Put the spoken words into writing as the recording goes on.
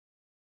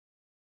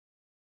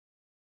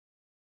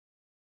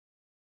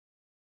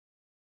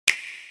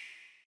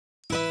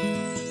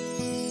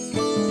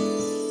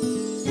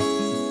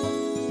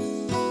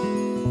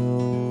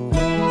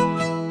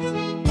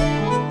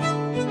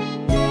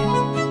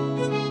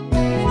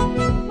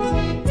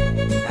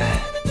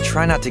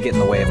try not to get in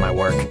the way of my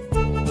work.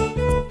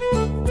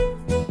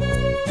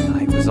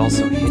 I was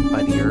also hit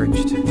by the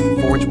urge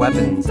to forge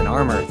weapons and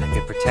armor that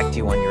could protect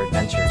you on your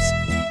adventures.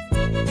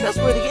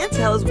 Trustworthy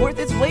intel is worth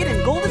its weight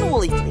in golden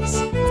woolly fleece,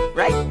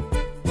 right?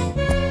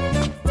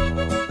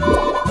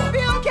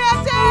 Field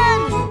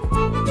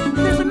Captain!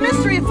 There's a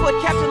mystery afoot,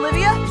 Captain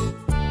Livia!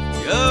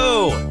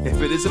 Go!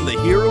 If it isn't the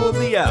hero of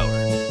the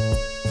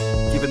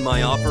hour. Given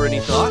my offer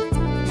any thought?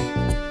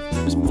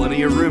 There's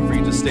plenty of room for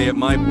you to stay at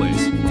my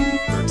place.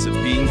 Perks of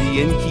being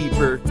the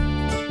innkeeper.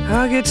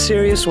 I'll get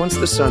serious once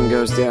the sun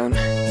goes down.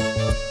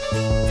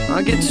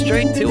 I'll get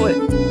straight to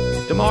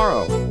it.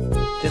 Tomorrow.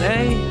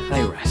 Today,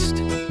 I rest.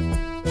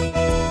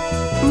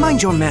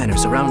 Mind your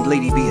manners around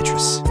Lady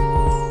Beatrice.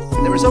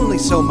 There is only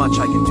so much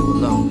I can do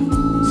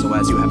alone, so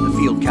as you have the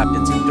field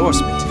captain's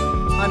endorsement,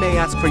 I may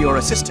ask for your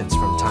assistance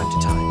from time to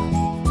time.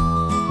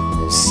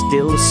 There's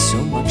still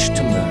so much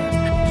to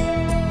learn.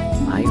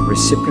 I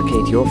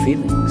reciprocate your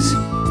feelings.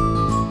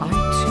 I,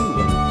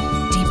 too,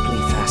 am deeply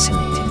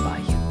fascinated by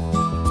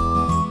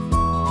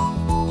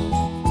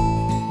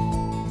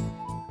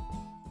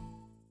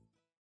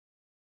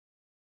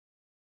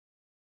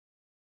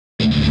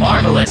you.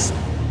 Marvelous!